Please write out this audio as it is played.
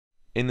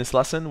In this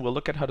lesson, we'll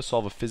look at how to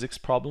solve a physics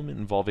problem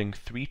involving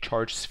three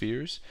charged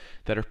spheres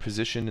that are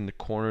positioned in the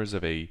corners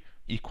of a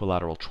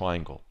equilateral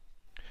triangle.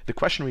 The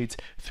question reads,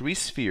 three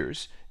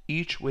spheres,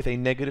 each with a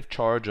negative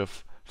charge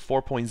of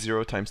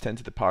 4.0 times 10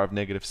 to the power of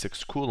negative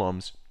 6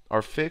 coulombs,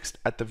 are fixed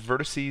at the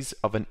vertices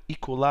of an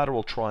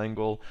equilateral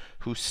triangle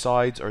whose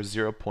sides are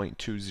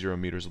 0.20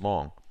 meters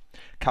long.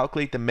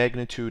 Calculate the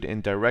magnitude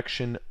and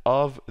direction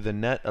of the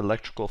net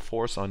electrical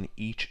force on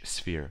each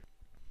sphere.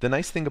 The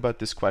nice thing about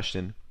this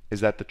question is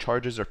that the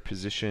charges are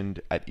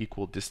positioned at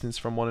equal distance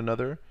from one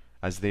another,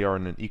 as they are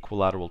in an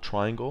equilateral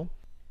triangle,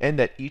 and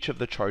that each of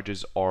the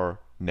charges are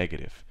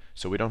negative.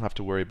 So we don't have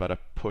to worry about a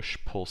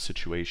push-pull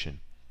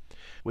situation.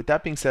 With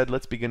that being said,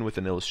 let's begin with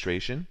an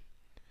illustration.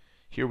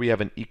 Here we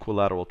have an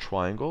equilateral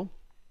triangle,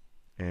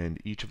 and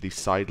each of these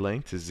side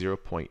lengths is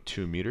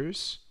 0.2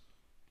 meters.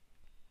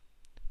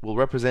 We'll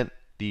represent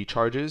the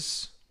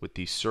charges with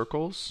these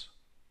circles,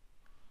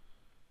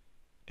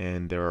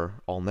 and they're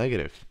all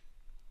negative.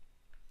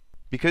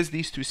 Because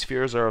these two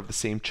spheres are of the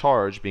same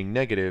charge, being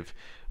negative,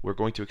 we're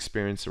going to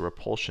experience a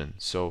repulsion.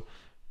 So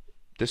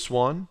this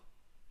one,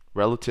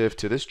 relative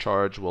to this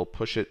charge, will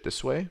push it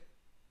this way,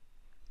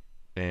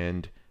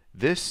 and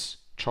this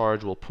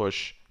charge will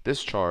push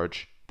this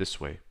charge this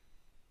way,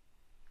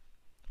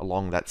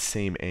 along that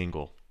same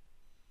angle.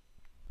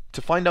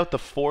 To find out the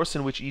force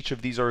in which each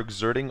of these are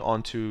exerting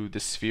onto the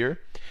sphere,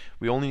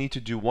 we only need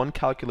to do one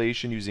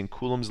calculation using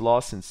Coulomb's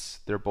law, since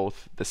they're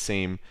both the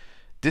same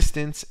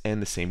distance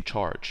and the same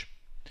charge.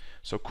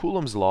 So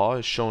Coulomb's law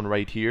is shown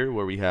right here,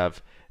 where we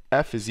have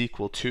F is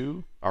equal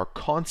to our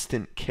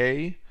constant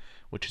K,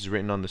 which is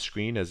written on the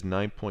screen as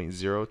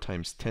 9.0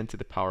 times 10 to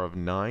the power of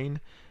 9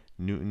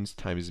 newtons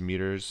times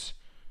meters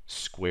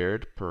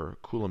squared per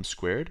Coulomb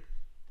squared.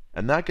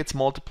 And that gets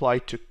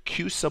multiplied to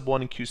Q sub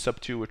 1 and Q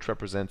sub 2, which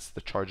represents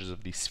the charges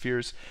of these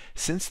spheres.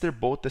 Since they're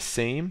both the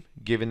same,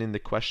 given in the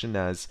question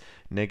as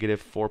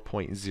negative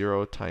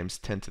 4.0 times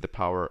 10 to the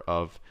power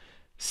of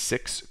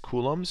 6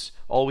 coulombs,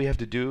 all we have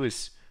to do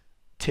is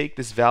take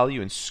this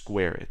value and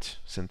square it,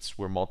 since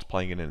we're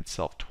multiplying it in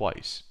itself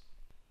twice.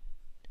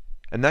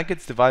 And that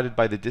gets divided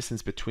by the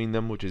distance between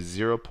them, which is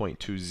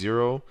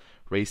 0.20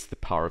 raised to the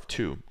power of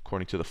 2,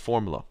 according to the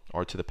formula,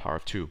 r to the power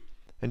of 2.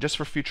 And just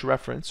for future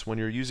reference, when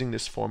you're using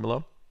this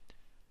formula,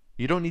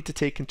 you don't need to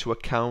take into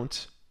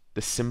account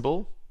the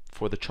symbol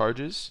for the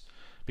charges,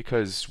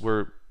 because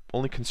we're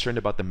only concerned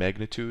about the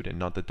magnitude and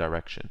not the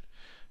direction.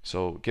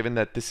 So given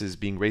that this is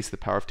being raised to the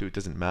power of 2, it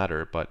doesn't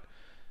matter, but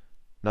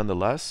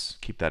nonetheless,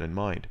 keep that in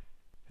mind.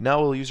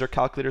 Now we'll use our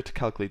calculator to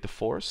calculate the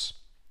force.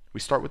 We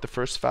start with the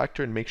first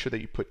factor and make sure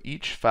that you put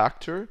each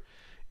factor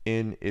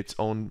in its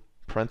own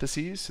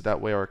parentheses.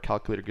 That way our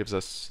calculator gives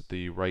us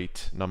the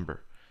right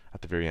number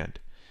at the very end.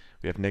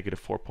 We have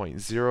negative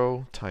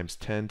 4.0 times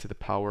 10 to the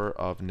power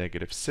of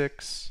negative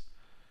 6,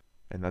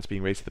 and that's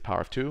being raised to the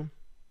power of 2.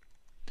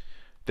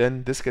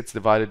 Then this gets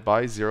divided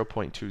by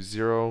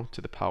 0.20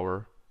 to the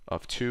power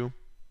of 2.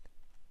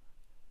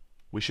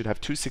 We should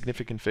have two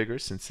significant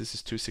figures, since this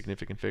is two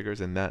significant figures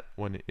and that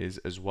one is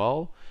as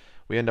well.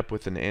 We end up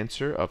with an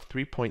answer of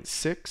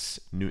 3.6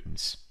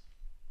 newtons.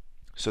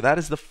 So that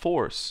is the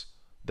force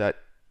that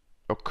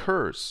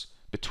occurs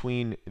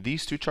between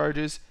these two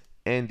charges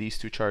and these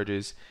two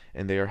charges,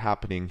 and they are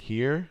happening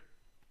here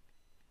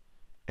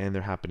and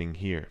they're happening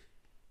here.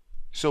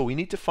 So we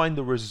need to find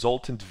the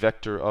resultant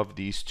vector of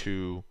these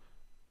two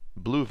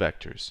blue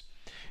vectors.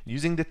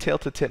 Using the tail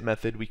to tip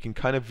method, we can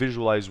kind of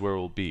visualize where it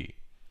will be.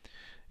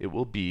 It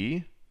will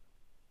be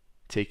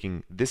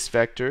taking this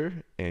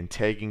vector and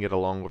tagging it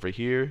along over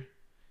here.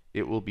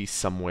 It will be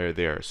somewhere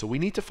there. So we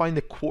need to find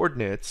the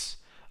coordinates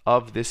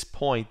of this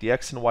point, the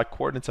x and y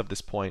coordinates of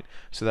this point,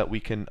 so that we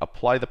can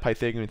apply the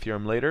Pythagorean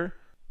theorem later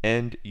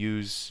and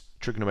use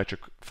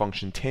trigonometric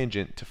function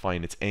tangent to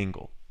find its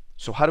angle.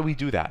 So how do we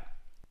do that?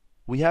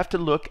 We have to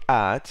look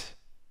at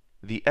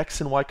the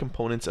x and y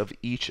components of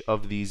each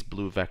of these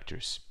blue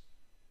vectors.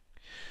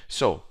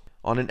 So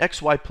on an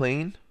xy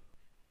plane,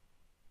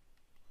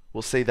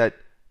 we'll say that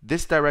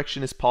this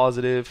direction is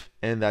positive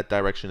and that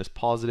direction is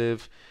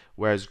positive,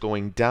 whereas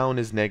going down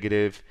is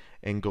negative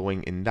and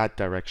going in that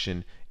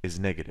direction is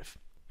negative.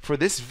 For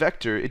this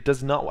vector, it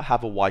does not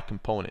have a y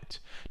component.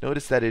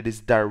 Notice that it is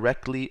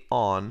directly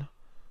on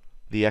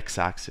the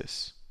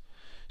x-axis.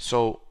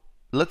 So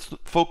let's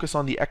focus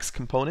on the x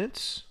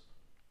components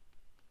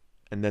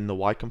and then the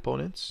y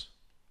components.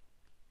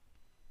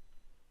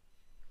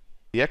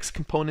 The x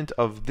component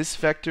of this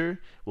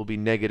vector will be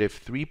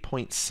negative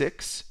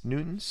 3.6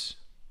 newtons,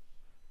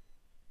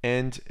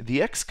 and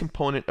the x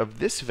component of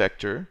this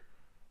vector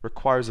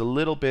requires a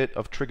little bit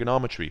of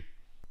trigonometry.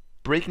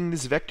 Breaking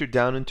this vector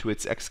down into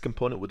its x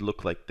component would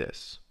look like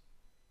this.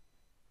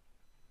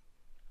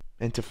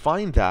 And to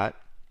find that,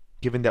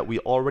 given that we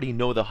already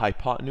know the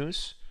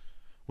hypotenuse,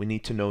 we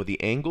need to know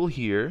the angle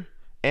here,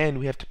 and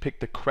we have to pick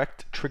the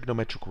correct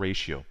trigonometric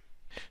ratio.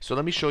 So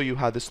let me show you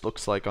how this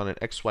looks like on an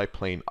xy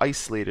plane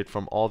isolated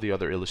from all the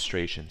other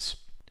illustrations.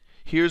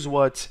 Here's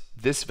what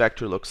this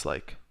vector looks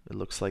like. It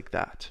looks like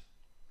that.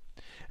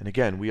 And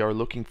again, we are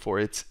looking for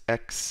its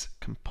x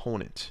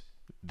component.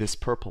 this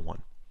purple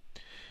one.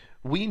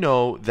 We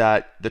know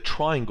that the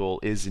triangle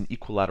is an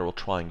equilateral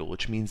triangle,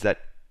 which means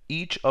that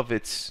each of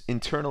its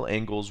internal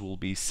angles will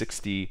be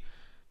 60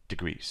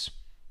 degrees.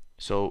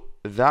 So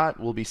that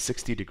will be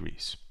 60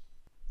 degrees.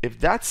 If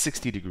that's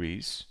 60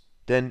 degrees,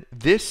 then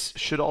this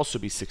should also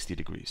be 60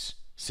 degrees,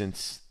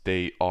 since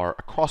they are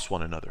across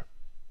one another.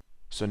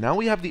 So now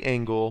we have the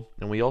angle,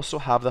 and we also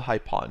have the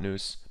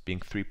hypotenuse being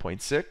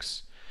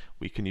 3.6.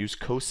 We can use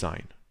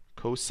cosine.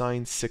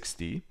 Cosine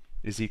 60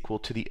 is equal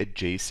to the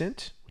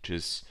adjacent, which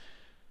is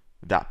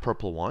that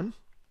purple one,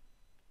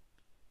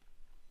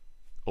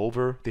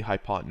 over the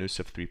hypotenuse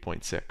of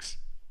 3.6.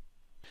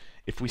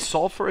 If we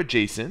solve for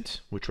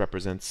adjacent, which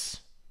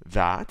represents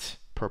that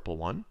purple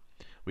one,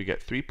 we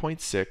get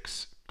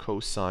 3.6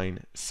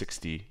 cosine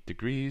 60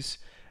 degrees,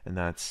 and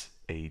that's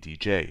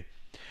ADJ.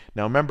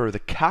 Now remember, the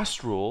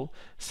cast rule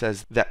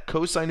says that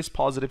cosine is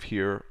positive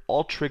here,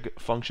 all trig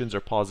functions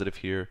are positive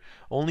here,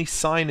 only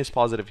sine is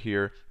positive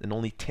here, and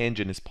only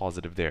tangent is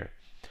positive there.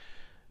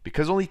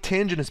 Because only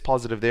tangent is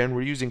positive there, and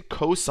we're using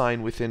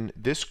cosine within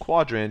this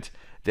quadrant,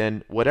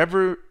 then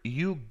whatever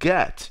you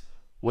get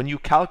when you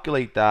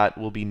calculate that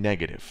will be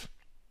negative.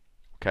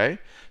 Okay?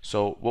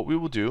 So what we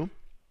will do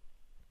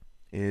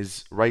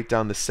is write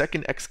down the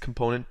second x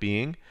component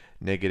being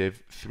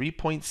negative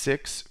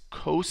 3.6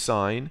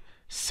 cosine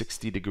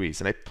 60 degrees.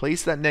 And I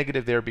place that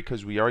negative there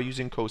because we are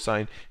using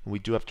cosine, and we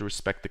do have to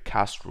respect the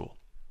cast rule.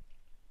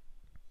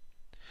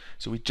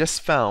 So we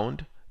just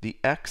found the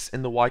x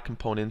and the y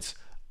components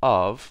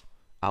of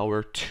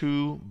our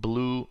two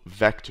blue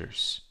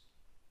vectors.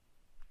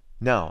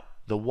 Now,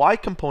 the y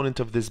component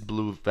of this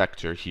blue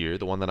vector here,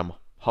 the one that I'm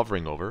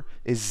hovering over,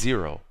 is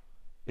 0.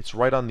 It's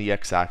right on the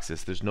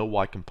x-axis. There's no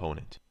y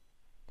component.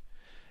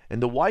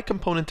 And the y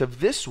component of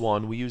this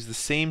one, we use the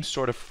same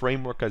sort of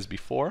framework as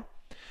before,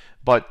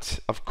 but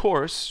of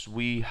course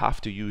we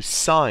have to use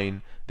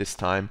sine this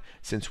time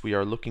since we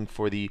are looking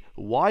for the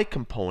y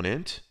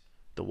component.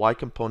 The y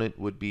component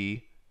would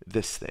be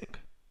this thing.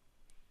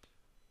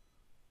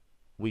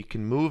 We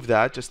can move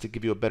that, just to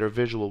give you a better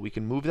visual, we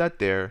can move that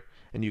there,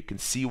 and you can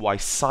see why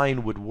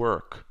sine would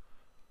work.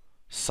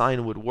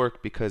 Sine would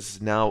work because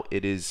now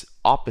it is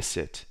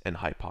opposite and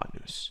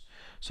hypotenuse.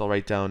 So I'll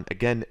write down,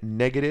 again,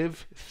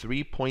 negative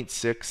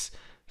 3.6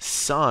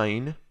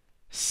 sine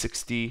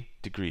 60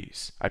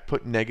 degrees. I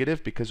put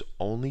negative because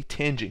only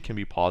tangent can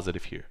be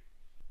positive here.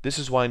 This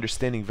is why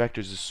understanding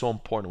vectors is so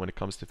important when it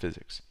comes to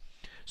physics.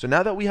 So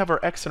now that we have our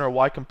x and our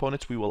y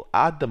components, we will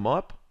add them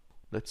up.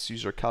 Let's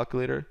use our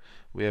calculator.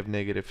 We have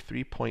negative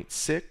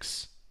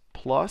 3.6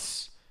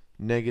 plus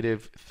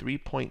negative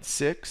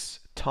 3.6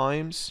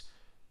 times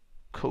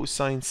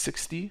cosine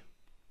 60.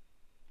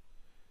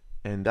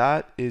 And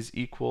that is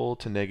equal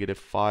to negative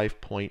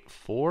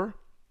 5.4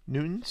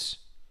 newtons.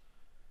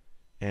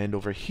 And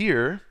over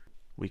here,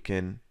 we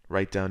can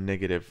write down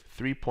negative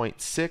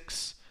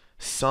 3.6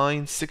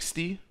 sine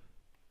 60.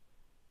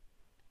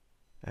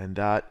 And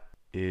that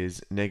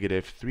is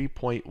negative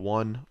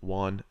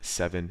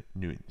 3.117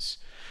 newtons.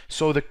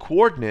 So the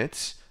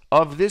coordinates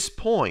of this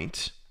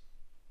point,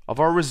 of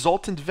our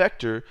resultant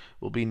vector,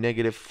 will be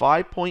negative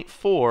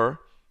 5.4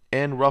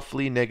 and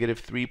roughly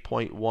negative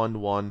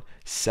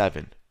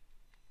 3.117.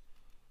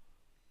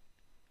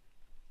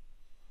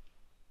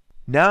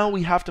 Now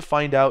we have to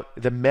find out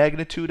the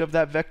magnitude of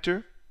that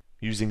vector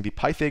using the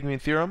Pythagorean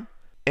theorem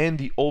and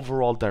the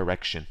overall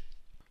direction.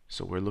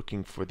 So we're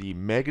looking for the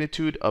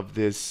magnitude of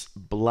this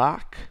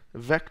black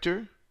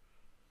vector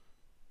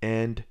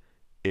and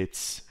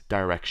its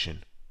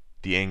direction,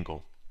 the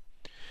angle.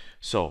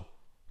 So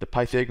the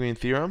Pythagorean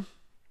theorem,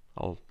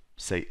 I'll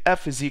say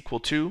f is equal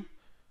to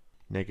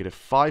negative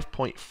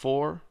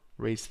 5.4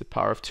 raised to the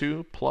power of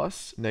 2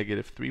 plus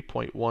negative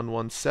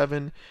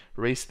 3.117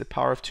 raised to the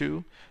power of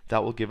 2.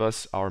 That will give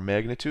us our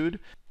magnitude,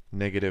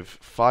 negative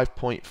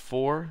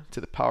 5.4 to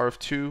the power of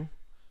 2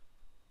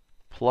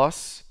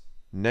 plus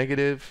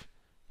negative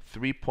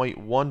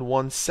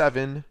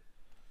 3.117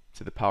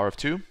 to the power of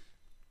 2.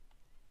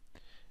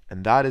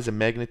 And that is a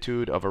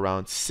magnitude of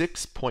around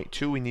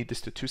 6.2. We need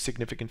this to two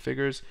significant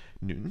figures,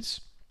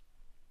 newtons.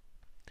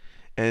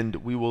 And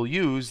we will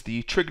use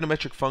the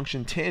trigonometric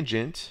function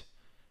tangent.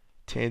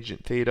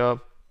 Tangent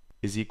theta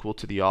is equal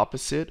to the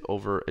opposite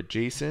over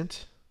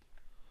adjacent.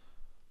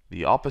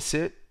 The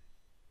opposite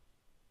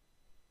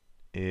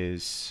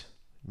is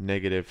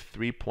negative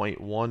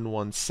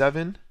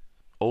 3.117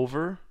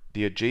 over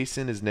the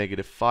adjacent is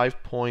negative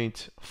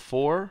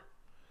 5.4.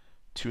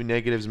 Two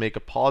negatives make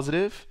a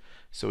positive.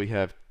 So we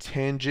have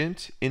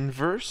tangent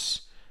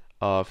inverse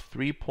of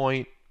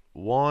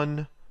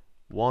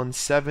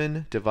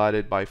 3.117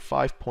 divided by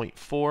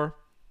 5.4.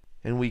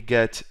 And we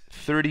get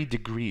 30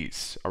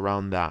 degrees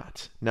around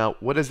that. Now,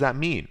 what does that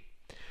mean?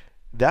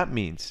 That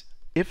means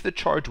if the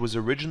charge was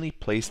originally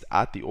placed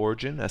at the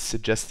origin, as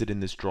suggested in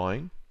this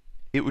drawing,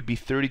 it would be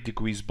 30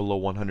 degrees below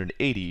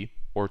 180,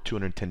 or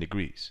 210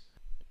 degrees.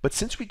 But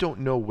since we don't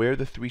know where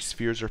the three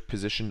spheres are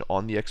positioned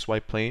on the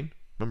xy plane,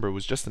 remember it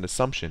was just an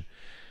assumption,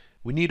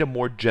 we need a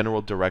more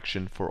general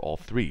direction for all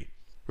three.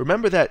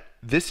 Remember that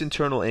this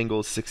internal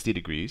angle is 60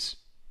 degrees.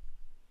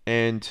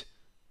 And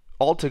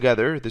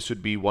altogether, this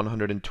would be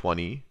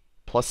 120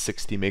 plus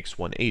 60 makes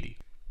 180.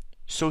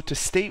 So to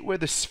state where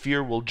the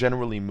sphere will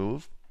generally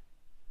move,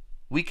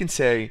 we can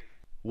say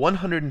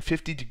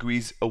 150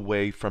 degrees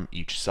away from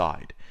each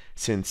side,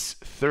 since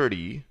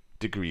 30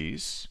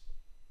 degrees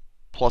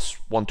plus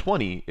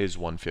 120 is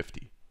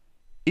 150.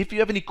 If you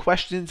have any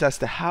questions as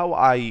to how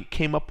I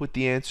came up with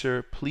the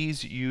answer,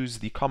 please use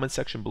the comment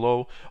section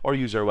below or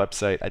use our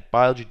website at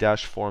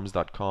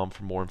biology-forums.com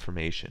for more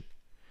information.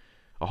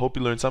 I hope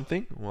you learned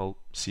something. We'll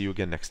see you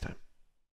again next time.